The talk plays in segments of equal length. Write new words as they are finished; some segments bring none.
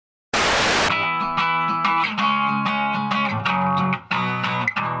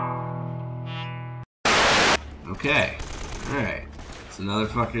Okay. Alright. It's another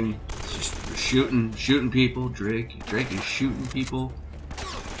fucking... Just shooting people. Drake is shooting people.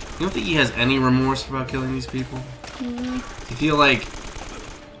 You don't think he has any remorse about killing these people? You feel like...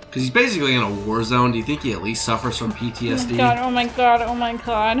 Because he's basically in a war zone. Do you think he at least suffers from PTSD? Oh my god, oh my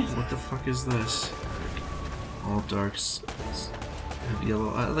god. What the fuck is this? All darks. Have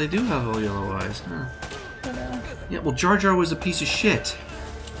yellow... they do have all yellow eyes, huh? Yeah, well, Jar Jar was a piece of shit.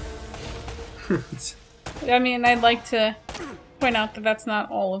 I mean, I'd like to point out that that's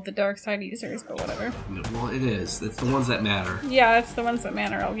not all of the dark side users, but whatever. Well, it is. It's the ones that matter. Yeah, it's the ones that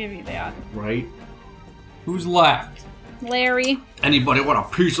matter. I'll give you that. Right? Who's left? Larry. Anybody want a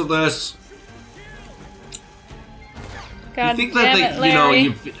piece of this? God you think damn that it,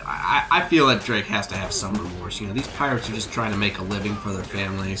 Larry. I feel that Drake has to have some remorse. You know, these pirates are just trying to make a living for their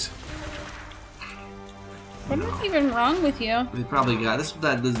families. What is even wrong with you? They probably got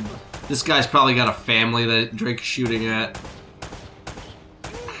this guy's probably got a family that Drake's shooting at.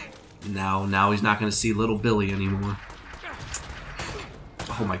 Now he's not gonna see little Billy anymore.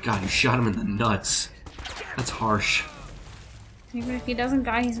 Oh my god, you shot him in the nuts. That's harsh. Even if he doesn't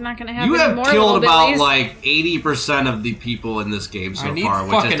die, he's not gonna have. You have more killed about Billies. like 80% of the people in this game so I need far.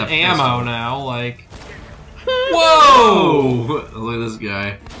 fucking with just a ammo pistol. now, like... Whoa! Look at this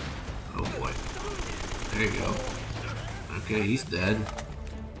guy. Oh boy. There you go. Okay, he's dead.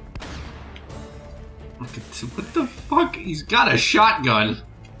 Look at what the fuck? He's got a shotgun.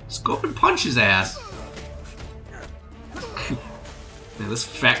 Let's go up and punch his ass. Man, this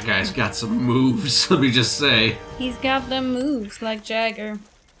fat guy's got some moves, let me just say. He's got them moves like Jagger.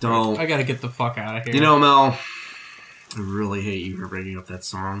 Don't. I gotta get the fuck out of here. You know, Mel, I really hate you for bringing up that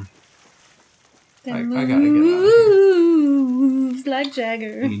song. Them I gotta get out of here. moves like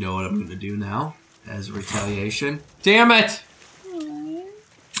Jagger. You know what I'm gonna do now? As a retaliation? Damn it!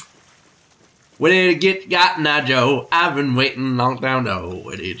 Where did you got now, Joe? I've been waiting long time. No,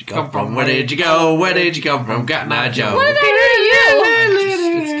 where did you come from? Where did you go? Where did you come from? Got now, Joe. What did I do to you?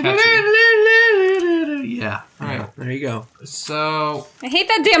 It's catchy. Yeah. Alright. There you go. So... I hate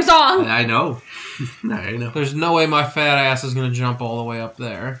that damn song! I know. I know. There's no way my fat ass is gonna jump all the way up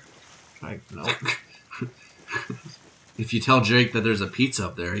there. No. If you tell Jake that there's a pizza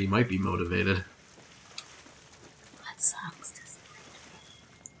up there, he might be motivated. What songs does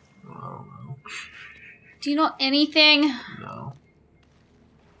he like? I don't know. Do you know anything? No.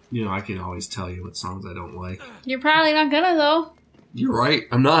 You know, I can always tell you what songs I don't like. You're probably not gonna, though. You're right.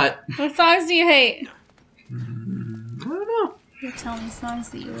 I'm not. What songs do you hate? I don't know. You tell me songs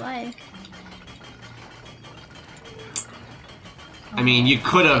that you like. I mean, you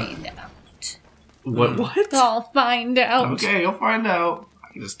could have... Find out. What? I'll find out. Okay, you'll find out.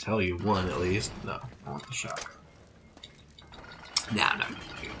 I can just tell you one at least. No, I want the shotgun. Nah, no.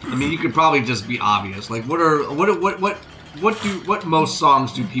 I mean, you could probably just be obvious. Like, what most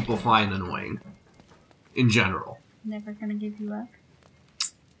songs do people find annoying? In general. Never gonna give you up.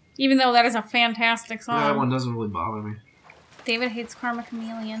 Even though that is a fantastic song. That one doesn't really bother me. David hates Karma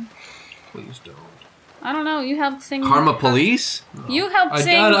Chameleon. Please don't. I don't know. You helped sing. Karma Police? You helped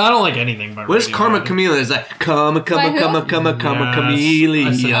sing. I don't like anything by What is Radiohead. Karma Chameleon? Is that Karma By who? Chameleon?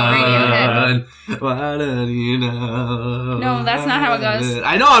 I said Radiohead. Why don't you know? No, that's not how it goes.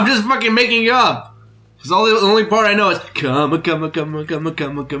 I know, I'm just fucking making it up. Because the only part I know is Karma Chameleon.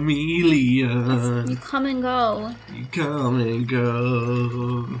 You come and go. You come and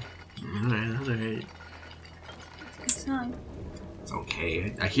go. Alright. Good song. It's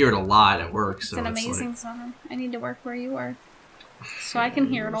okay. I hear it a lot at work, so It's an amazing song. I need to work where you work, so I can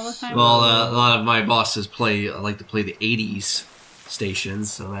hear it all the time. Well, a lot of my bosses like to play the 80s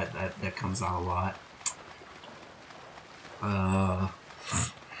stations, so that comes out a lot.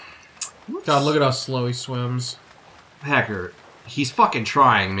 God, look at how slow he swims. Hacker, he's fucking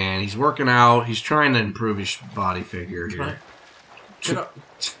trying, man. He's working out. He's trying to improve his body figure here. Get up.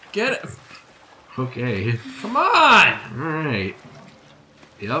 Get it. Okay. Come on! Alright.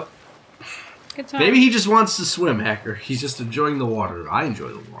 Yep. Good time. Maybe he just wants to swim, Hacker. He's just enjoying the water. I enjoy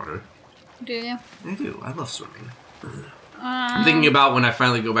the water. Do you? I do. I love swimming. I'm thinking about when I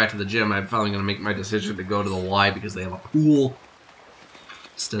finally go back to the gym, I'm finally going to make my decision to go to the Y because they have a pool.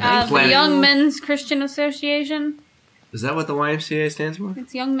 Instead of The Young Men's Christian Association. Is that what the YMCA stands for?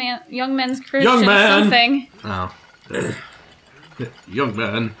 It's Young Men's Christian Young man. something. Oh. Young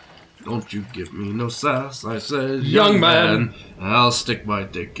man, don't you give me no sass. I said, Young man. I'll stick my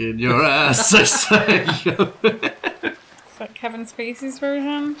dick in your ass. I said, young man. Is that Kevin Spacey's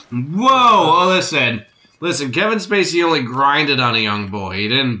version? Whoa! Oh, listen. Listen, Kevin Spacey only grinded on a young boy. He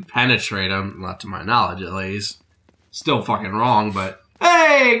didn't penetrate him, not to my knowledge at least. Still fucking wrong, but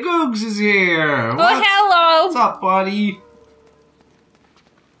Hey, Googs is here. Oh, hello. What's up, buddy?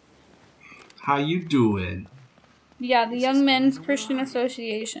 How you doing? Yeah, the Young Men's Christian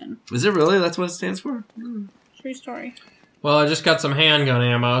Association. Is it really? That's what it stands for? True story. Well, I just got some handgun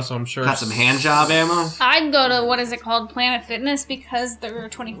ammo, so I'm sure. Got some hand job ammo? I'd go to, what is it called, Planet Fitness, because they're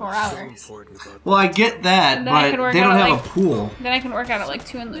 24 hours. Well, I get that, And then I but could work they don't out at, have like- a pool. Then I can work out at like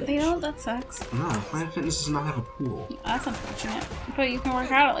 2 in the... They don't? That sucks. No, Planet Fitness does not have a pool. That's unfortunate. But you can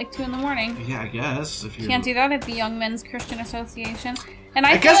work out at like 2 in the morning. Yeah, I guess. If you Can't do that at the Young Men's Christian Association. And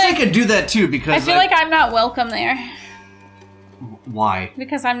I I feel guess like, they could do that too, because I feel like I'm not welcome there. Why?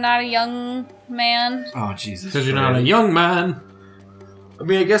 Because I'm not a young man. Oh, Jesus. Because you're not a young man. I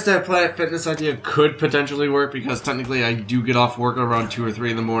mean, I guess that Planet Fitness idea could potentially work, because technically I do get off work around 2 or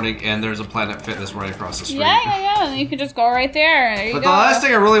 3 in the morning, and there's a Planet Fitness right across the street. Yeah. And you could just go right there. There you But go. the last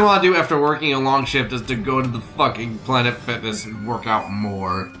thing I really want to do after working a long shift is to go to the fucking Planet Fitness and work out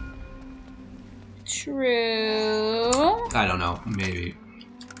more. True. I don't know. Maybe.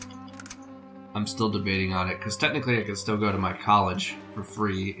 I'm still debating on it, because technically I can still go to my college for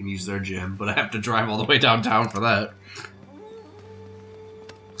free and use their gym, but I have to drive all the way downtown for that.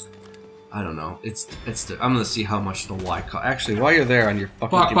 I don't know. I'm gonna see how much the Y cost. Actually, while you're there on your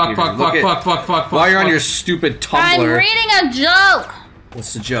fucking computer, while you're on your stupid Tumblr. I'm reading a joke!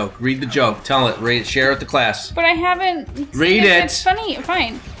 What's the joke? Read the joke. Tell it. Share it to class. But I haven't... Read it! It's funny.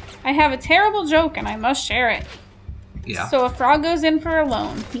 Fine. I have a terrible joke and I must share it. Yeah. So a frog goes in for a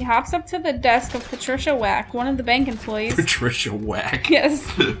loan. He hops up to the desk of Patricia Whack, one of the bank employees. Patricia Whack. Yes.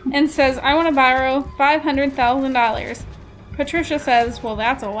 And says, I want to borrow $500,000. Patricia says, well,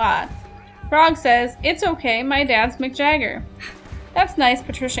 that's a lot. Frog says, it's okay, my dad's Mick Jagger. That's nice,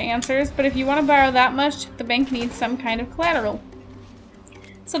 Patricia answers, but if you want to borrow that much, the bank needs some kind of collateral.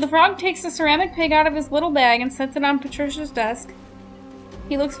 So the frog takes the ceramic pig out of his little bag and sets it on Patricia's desk.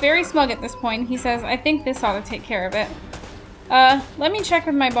 He looks very smug at this point. He says, I think this ought to take care of it. Let me check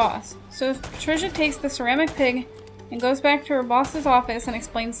with my boss. So Patricia takes the ceramic pig and goes back to her boss's office and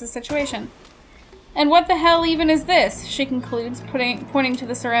explains the situation. And what the hell even is this? She concludes, pointing to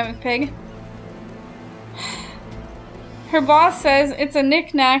the ceramic pig. Her boss says, it's a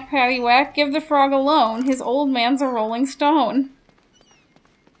knick-knack, paddywhack, give the frog a loan. His old man's a rolling stone.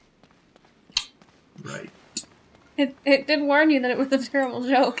 Right. It did warn you that it was a terrible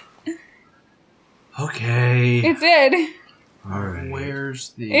joke. Okay. It did. Alright. Where's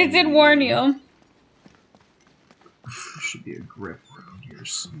the... It did warn you. There should be a grip around here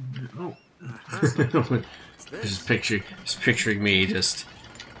somewhere. Oh. just picturing me, just...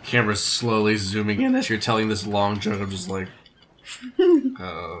 Camera slowly zooming in as you're telling this long joke. I'm just like... You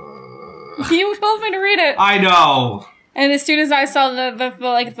told me to read it. I know! And as soon as I saw the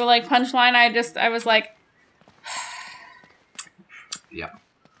punchline, I was like... Yep.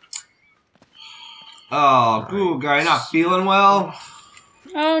 Oh, Goog, are you not feeling well?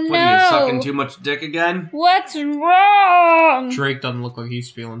 Oh no! What are you, sucking too much dick again? What's wrong? Drake doesn't look like he's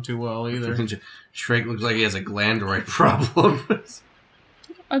feeling too well either. Drake looks like he has a glandroid problem.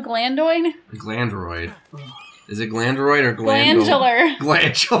 A glandoid? A glandroid. Is it glandroid or Glandular.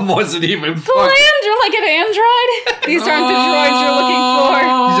 Glandular wasn't even Glandular, like an android? These aren't the droids you're looking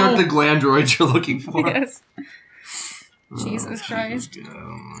These aren't the glandroids you're looking for. for. Yes. Jesus Christ.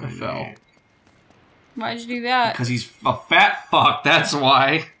 I fell. Why'd you do that? Because he's a fat fuck, that's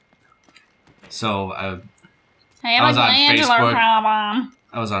why. So, I have I was a on glandular Facebook. problem.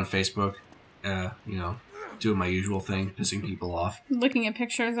 I was on Facebook, you know, doing my usual thing, pissing people off. Looking at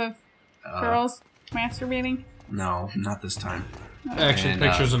pictures of girls masturbating. No, not this time. Actually, And,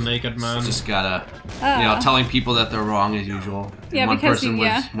 pictures of naked men. Just gotta, you know, telling people that they're wrong as usual. And Yeah, one because person you-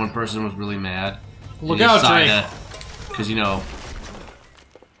 yeah. one person was really mad. Look out, Drake! Because you know,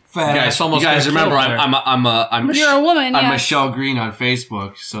 You you guys remember I'm You're a woman, I'm yes. Michelle Green on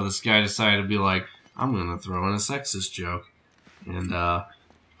Facebook. So this guy decided to be like, I'm gonna throw in a sexist joke, and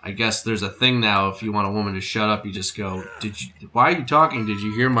I guess there's a thing now. If you want a woman to shut up, you just go, why are you talking? Did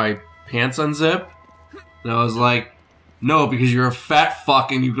you hear my pants unzip? And I was like, no, because you're a fat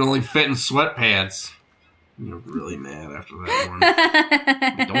fuck and you can only fit in sweatpants. You're really mad after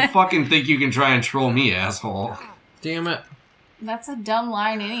that one. Don't fucking think you can try and troll me, asshole. Damn it. That's a dumb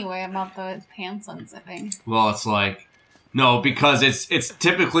line anyway about the pants unzipping. Well, it's like, no, because it's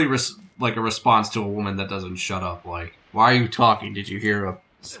typically like a response to a woman that doesn't shut up. Like, why are you talking? Did you hear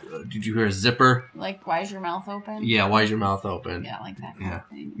a zipper? Like, why is your mouth open? Yeah, why is your mouth open? Yeah, like that kind of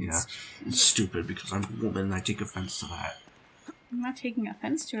thing. Yeah. It's stupid because I'm a woman and I take offense to that. I'm not taking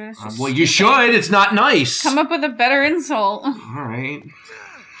offense to it. It's just Well, you should. It's not nice. come up with a better insult. All right.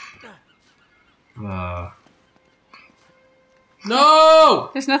 No!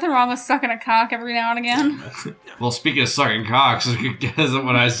 There's nothing wrong with sucking a cock every now and again. Well, speaking of sucking cocks,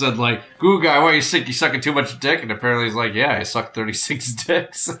 when I said, like, "Goo guy, why are you sick? You sucking too much dick?" And apparently he's like, "Yeah, I sucked 36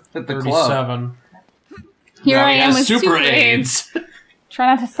 dicks at the club." 37. Here Now I he am has with super AIDS.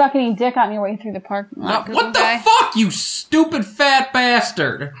 Try not to suck any dick on your way through the parking lot. What the fuck, you stupid fat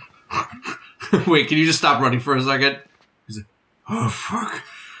bastard? Wait, can you just stop running for a second? He's like, "Oh, fuck.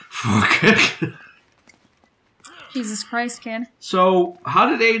 Fuck." Jesus Christ, kid. So, how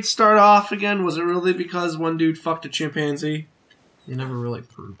did AIDS start off again? Was it really because one dude fucked a chimpanzee? You never really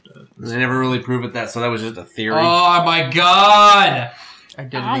proved it. They never really proved it, so that was just a theory. Oh my god! I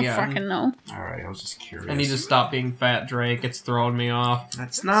did it I don't again. fucking know. Alright, I was just curious. I need to stop being fat, Drake. It's throwing me off.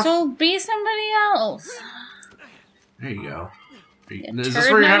 That's not... So be somebody else. There you go. You Is this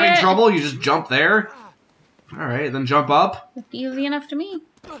turd where you're having nugget? trouble? You just jump there? Alright, then jump up. It's easy enough to me.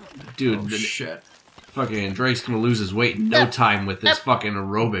 Dude, Oh, shit. fucking Drake's gonna lose his weight in no time with this fucking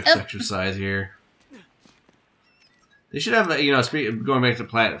aerobics exercise here. They should have, you know, going back to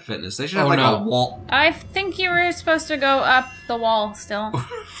Planet Fitness, they should have a wall. I think you were supposed to go up the wall still.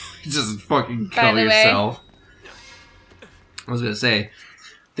 Just fucking By kill the way. yourself. I was gonna say, I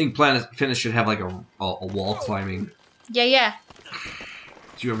think Planet Fitness should have like a wall climbing. Yeah.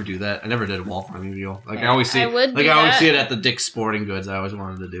 Did you ever do that? I never did a wall climbing video. Like I always see, I would like do I always that. see it at the Dick's Sporting Goods. I always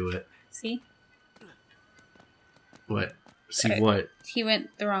wanted to do it. See? What? See what? He went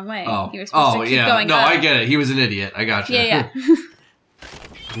the wrong way. Oh, He was supposed to keep yeah. going No, up. I get it. He was an idiot. I got you. Yeah.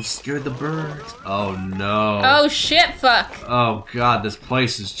 You scared the birds. Oh no. Oh shit, fuck. Oh god, this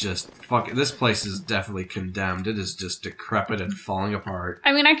place is just fucking. This place is definitely condemned. It is just decrepit and falling apart.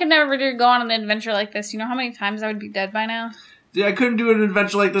 I mean, I could never go on an adventure like this. You know how many times I would be dead by now? Yeah, I couldn't do an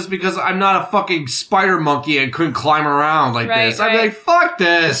adventure like this because I'm not a fucking spider monkey and couldn't climb around like Right, this. I'd be right. like, fuck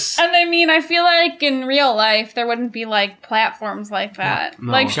this. And I mean, I feel like in real life, there wouldn't be, like, platforms like that.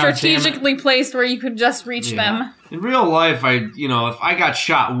 No. Like, God damn it. strategically placed where you could just reach them. In real life, if I got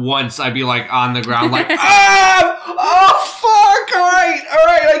shot once, I'd be like on the ground, like, ah! Oh, fuck!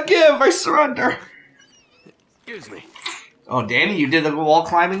 Alright, I surrender. Excuse me. Oh, Danny, you did the wall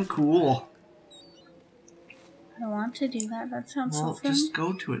climbing? Cool. I want to do that. That sounds so Well, fun. just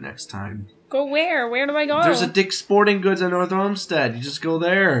go to it next time. Go where? Where do I go? There's a Dick's Sporting Goods in North Olmsted. You just go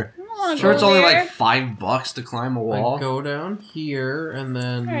there. I don't want to Sure, go it's only there. like $5 to climb a wall. I go down here, and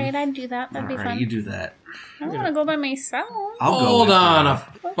then... Alright, I'd do that. That'd be Alright, fun. you do that. I don't want to go by myself. I'll go Hold with on you.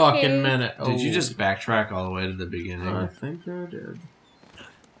 a fucking minute. Did you Oh. just backtrack all the way to the beginning? I think I did.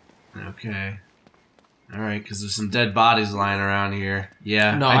 Okay. Alright, because there's some dead bodies lying around here.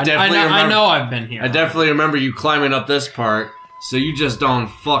 Yeah, No, I definitely remember. I know I've been here. I definitely remember you climbing up this part, so you just done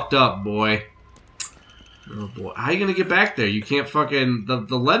fucked up, boy. Oh boy, how you gonna get back there? You can't fucking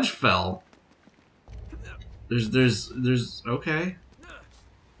the ledge fell. There's okay.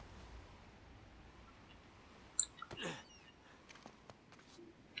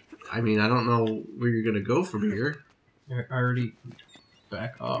 I mean, I don't know where you're gonna go from here. I already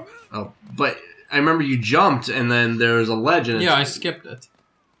back up. Oh, but I remember you jumped, and then there was a ledge, and Yeah, I skipped it.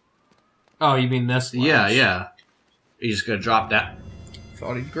 Oh, you mean this ledge? yeah. You just gonna drop that?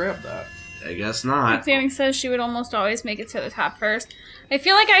 Thought he'd grab that. I guess not. Danny says she would almost always make it to the top first. I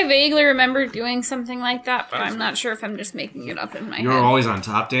feel like I vaguely remember doing something like that, but I'm not sure if I'm just making it up in my You were head. always on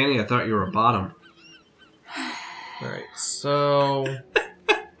top, Danny? I thought you were a bottom. Alright, so...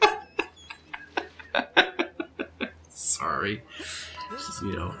 Sorry. Just,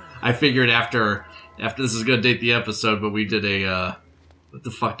 I figured after this is gonna date the episode, but we did a, what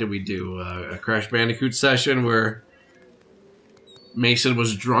the fuck did we do? A Crash Bandicoot session where Mason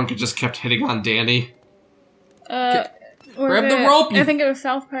was drunk and just kept hitting on Danny. Was Grab the it- rope, you- I think it was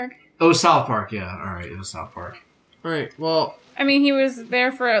South Park. Oh, South Park, yeah. Alright, it was South Park. Alright, well... I mean, he was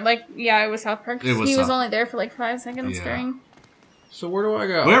there for, it was South Park. It was He was South- only there for, 5 seconds Yeah. during... So where do I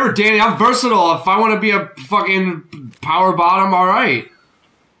go? Whatever, Danny, I'm versatile. If I want to be a fucking power bottom, alright.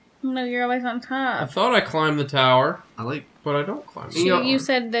 No, you're always on I top. thought I climbed the tower, I like... but I don't climb She, the tower. you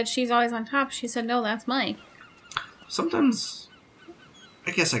said that she's always on top. She said, no, that's Mike. Sometimes...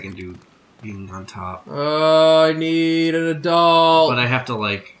 I guess I can do being on top. I need an adult. But I have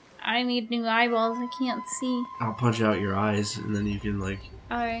to, I need new eyeballs. I can't see. I'll punch out your eyes, and then you can,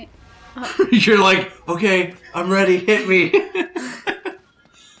 Alright. You're like, okay, I'm ready, hit me.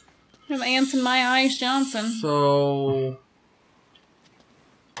 I'm Ants in My Eyes Johnson. So...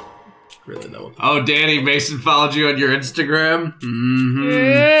 Really know. Oh, Danny, Mason followed you on your Instagram? Mm-hmm.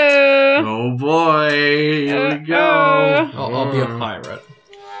 Yeah. Oh, boy. Here we go. I'll be a pirate.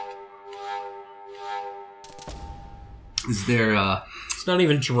 Is there, It's not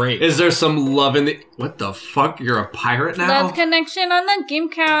even Drake. Is there some love in the... What the fuck? You're a pirate now? Love connection on the game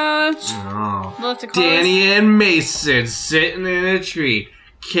couch. Oh. Love to call Danny and Mason sitting in a tree.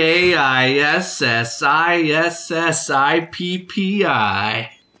 Kississippi.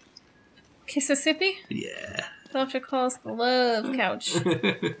 Mississippi? Yeah. Love to call us the love couch.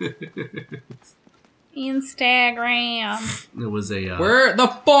 Instagram. It was a... Where the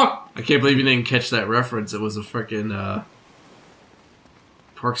fuck? I can't believe you didn't catch that reference. It was a frickin',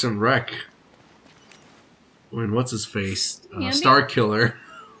 Parks and Rec. When what's his face? Star Killer.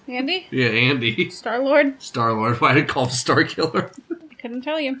 Andy? Yeah, Andy. Star-Lord? Star-Lord. Why did I call him Star Killer? I couldn't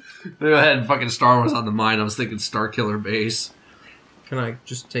tell you. I had fucking Star Wars on the mind. I was thinking Star Killer base. Can I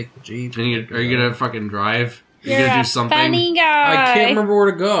just take the Jeep? Are you gonna fucking drive? You're gonna a do something? funny guy. I can't remember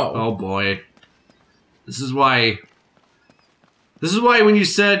where to go. Oh boy. This is why when you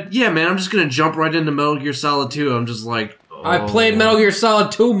said, yeah man, I'm just gonna jump right into Metal Gear Solid 2, I'm just like, oh. I played Metal Gear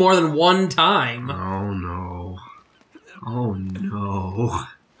Solid 2 more than one time. Oh no. Oh no.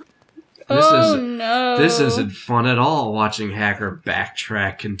 No. This isn't fun at all, watching Hacker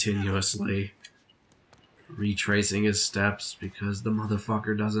backtrack continuously. Retracing his steps because the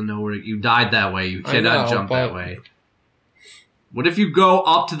motherfucker doesn't know where you died that way. You cannot jump that way. What if you go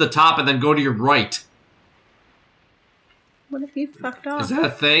up to the top and then go to your right? What if you fucked off? Is that a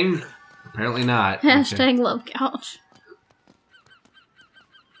thing? Apparently not. Hashtag love couch.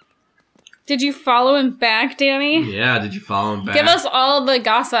 Did you follow him back, Danny? Yeah, did you follow him back? Give us all the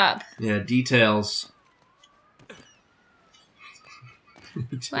gossip. Yeah, details.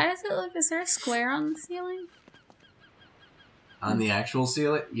 Why does it look... Is there a square on the ceiling? On the actual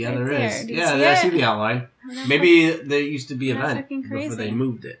ceiling? Yeah, Right there there. is. Do you Yeah, see I it? see the outline. Oh, that's Maybe there used to be a That's vent fucking before crazy. they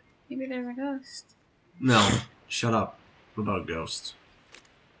moved it. Maybe there's a ghost. No, shut up about ghosts.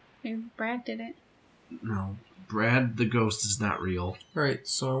 Maybe Brad did it. No, Brad the ghost is not real. Right,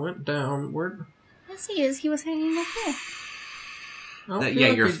 so I went down. Where? Yes, he is. He was hanging up there. I don't That, feel yeah,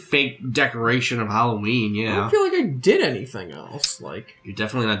 like your I- fake decoration of Halloween, I yeah. don't feel like I did anything else. Like, You're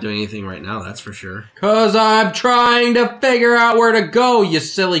definitely not doing anything right now, that's for sure. 'cause I'm trying to figure out where to go, you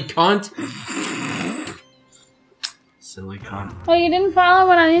silly cunt. Silly cunt. Oh, you didn't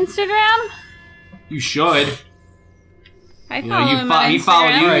follow him on Instagram? You should. I You follow know, him on he followed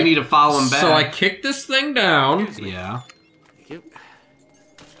you, Instagram. you need to follow him back. So I kicked this thing down. Yeah.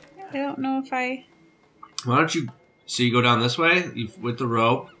 I don't know if I... Why don't you... So you go down this way with the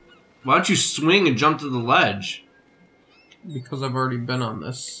rope. Why don't you swing and jump to the ledge? Because I've already been on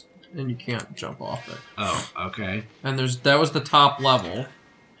this, and you can't jump off it. Oh, okay. And that was the top level.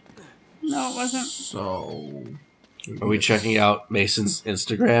 No, it wasn't. So... Are we checking out Mason's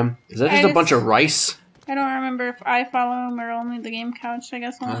Instagram? Is that I just a just- bunch of rice? I don't remember if I follow him or only the game couch. I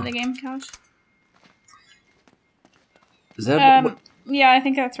guess only the game couch. Is that... Yeah, I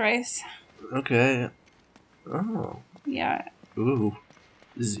think that's rice. Okay. Oh. Yeah. Ooh.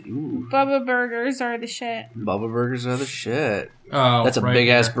 Ooh. Bubba burgers are the shit. Bubba burgers are the shit. Oh, That's a right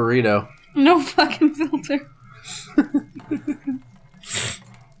big-ass there. burrito. No fucking filter.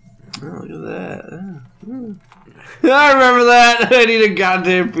 Oh, look at that. I remember that. I need a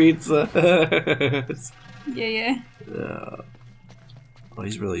goddamn pizza. Yeah. Oh,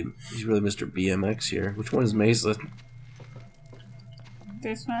 he's really Mr. BMX here. Which one is Mason?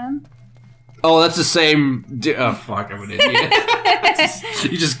 This one. Oh, that's the same. Oh, fuck, I'm an idiot.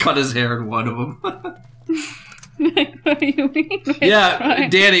 He just cut his hair in one of them. What do you mean? Yeah,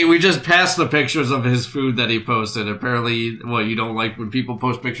 Danny, we just passed the pictures of his food that he posted. Apparently, what, you don't like when people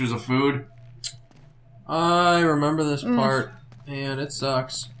post pictures of food? I remember this part, and it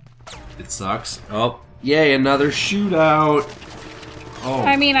sucks. It sucks. Oh, yay, another shootout. Oh,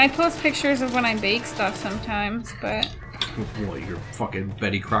 I mean, I post pictures of when I bake stuff sometimes, but... what, your fucking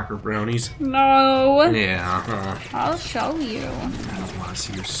Betty Crocker brownies? No! Yeah, I'll show you. I don't want to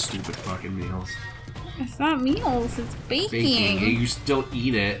see your stupid fucking meals. It's not meals, it's baking. Baking, you still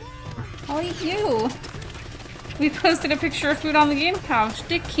eat it. I'll eat you. We posted a picture of food on the game couch.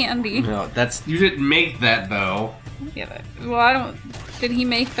 Dick candy. No, you didn't make that though. Yeah, well, I don't... Did he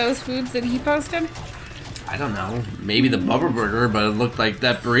make those foods that he posted? I don't know. Maybe the Bubba Burger, but it looked like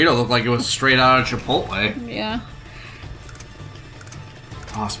that burrito looked like it was straight out of Chipotle. Yeah.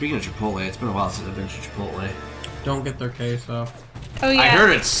 Oh, speaking of Chipotle, it's been a while since I've been to Chipotle. Don't get their queso. Oh, yeah. I heard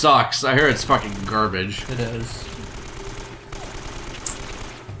it sucks. I heard it's fucking garbage. It is.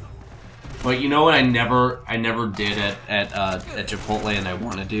 But you know what I never did at Chipotle and I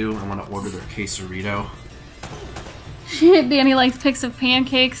want to do? I want to order their quesarito. Shit, Danny likes pics of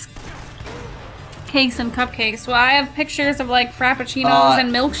pancakes, cakes, and cupcakes. Well, I have pictures of, like, frappuccinos and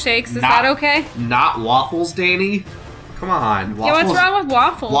milkshakes. Is that okay? Not waffles, Danny. Come on. Yeah, what's wrong with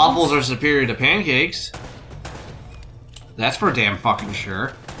waffles? Waffles are superior to pancakes. That's for damn fucking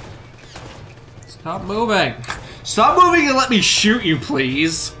sure. Stop moving. Stop moving and let me shoot you,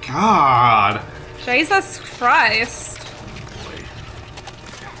 please. God. Jesus Christ.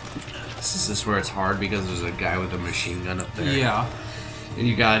 Is this where it's hard because there's a guy with a machine gun up there? Yeah. And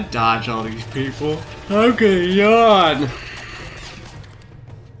you gotta dodge all these people. Okay, yawn.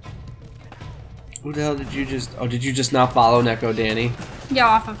 Who the hell did you just... Oh, did you just not follow Neko Danny? Yeah,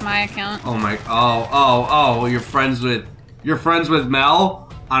 off of my account. Oh my... Oh, you're friends with... You're friends with Mel?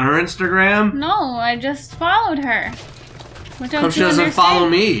 On her Instagram? No, I just followed her. What don't Because she you doesn't understand? follow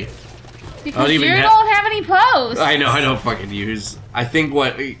me. Because you even don't have any posts. I know, I don't fucking use... I think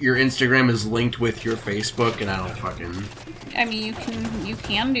what... Your Instagram is linked with your Facebook, and I don't fucking... I mean, you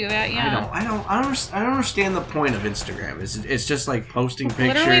can do that, yeah. I don't understand the point of Instagram. It's just like posting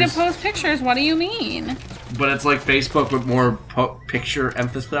pictures. Literally to post pictures. What do you mean? But it's like Facebook with more picture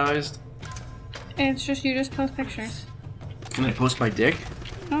emphasized. It's just you just post pictures. Can I post my dick?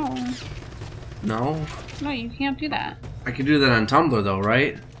 No. No. No, you can't do that. I can do that on Tumblr though,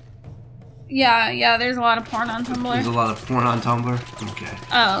 right? Yeah, there's a lot of porn on Tumblr. There's a lot of porn on Tumblr? Okay.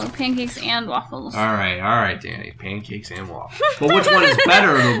 Oh, pancakes and waffles. Alright, Danny. Pancakes and waffles. But which one is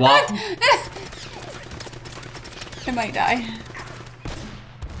better, the waffle? I might die.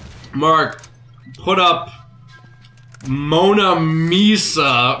 Mark, put up Mona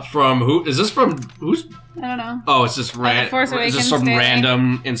Misa from who? Is this from who's? I don't know. Oh, it's just is this some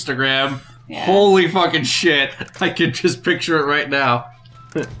random Instagram? Yeah. Holy fucking shit! I can just picture it right now.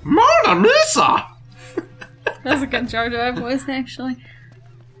 Mona Misa. That's a good Jar Jar voice, actually.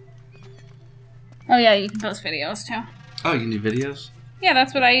 Oh yeah, you can post videos too. Oh, you can do videos? Yeah,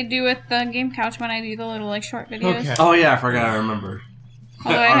 that's what I do with the Game Couch when I do the little like short videos. Okay. Oh yeah, I forgot. I remember.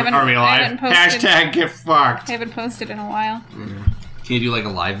 Although are we live? Hashtag get fucked. I haven't posted in a while. Yeah. Can you do like a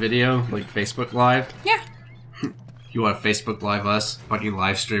live video, like Facebook Live? Yeah. You want Facebook Live us? Fucking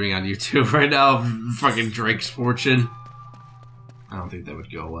live streaming on YouTube right now? Fucking Drake's fortune. I don't think that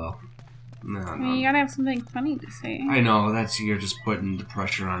would go well. No. I mean, you gotta have something funny to say. I know, you're just putting the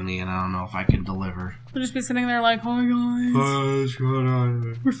pressure on me, and I don't know if I can deliver. We'll just be sitting there like, hi guys. What's going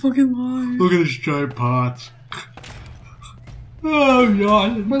on? We're fucking live. Look at this giant pot. Oh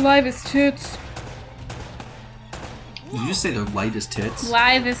god. We're live as tits. Did you just say they're light as tits?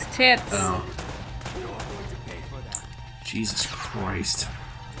 Live as tits. Oh. Jesus Christ.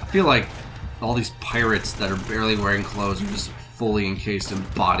 I feel like all these pirates that are barely wearing clothes are just fully encased in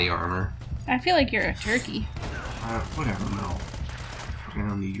body armor. I feel like you're a turkey. Whatever, no. I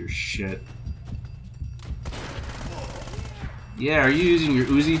don't need your shit. Yeah, are you using your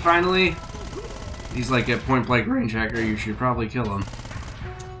Uzi finally? He's like at point blank range hacker, you should probably kill him.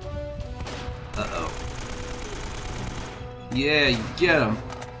 Uh-oh. Yeah, you get him.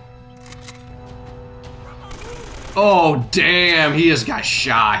 Oh, damn, he just got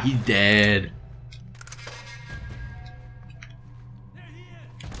shot. He dead.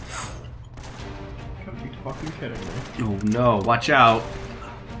 Gotta be fucking kidding me. Oh no, watch out.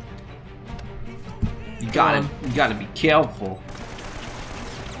 You gotta be careful.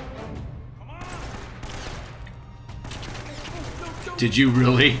 Did you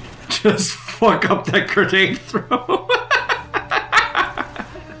really just fuck up that grenade throw?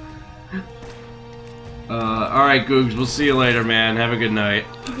 Alright, Googs, we'll see you later, man. Have a good night.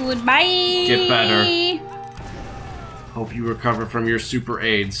 Goodbye. Get better. Hope you recover from your super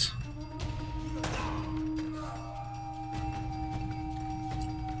AIDS.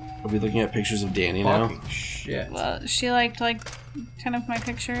 Are we looking at pictures of Danny now? Fucking shit. Well, she liked like 10 of my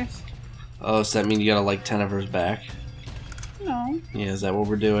pictures. Oh, does that mean you gotta like 10 of hers back? No. Yeah, is that what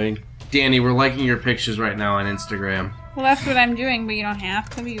we're doing? Danny, we're liking your pictures right now on Instagram. Well, that's what I'm doing, but you don't have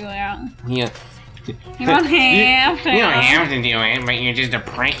to do that. Yeah. You don't have to. You don't have to do it, but you're just a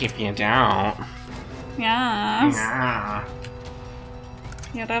prick if you don't. Yes. Yeah.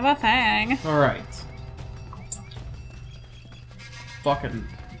 You do a thing. Alright. Fucking...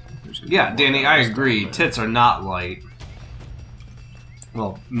 Yeah, Danny, I agree. Tits are not light.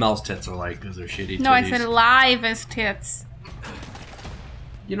 Well, Mel's tits are light because they're shitty titties. No, I said live as tits.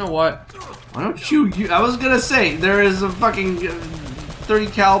 You know what? Why don't you... I was gonna say, there is a fucking 30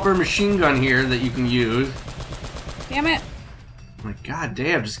 caliber machine gun here that you can use. Damn it. Like, god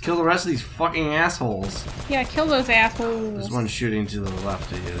damn, just kill the rest of these fucking assholes. Yeah, kill those assholes. There's one shooting to the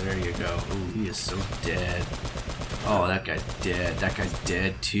left of you. There you go. Ooh, he is so dead. Oh, that guy's dead. That guy's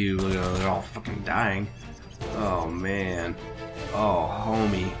dead too. Look at them, they're all fucking dying. Oh, man. Oh,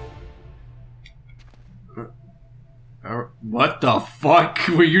 homie. What the fuck?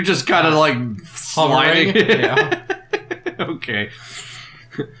 Were you just kind of like sliding? Yeah. Okay.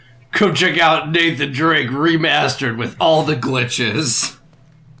 Go check out Nathan Drake remastered with all the glitches.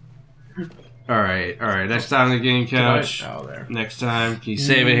 Alright. Next time on the game couch. Oh, there. Next time. Can you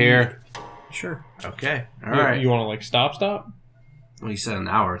save it here? Sure. Okay. Alright. You want to, like, stop? Well, you said an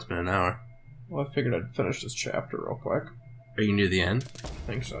hour. It's been an hour. Well, I figured I'd finish this chapter real quick. Are you gonna do the end? I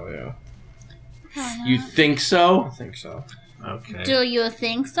think so, yeah. You think so? I think so. Okay. Do you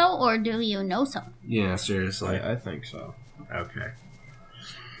think so, or do you know so? Yeah, seriously. I think so. Okay.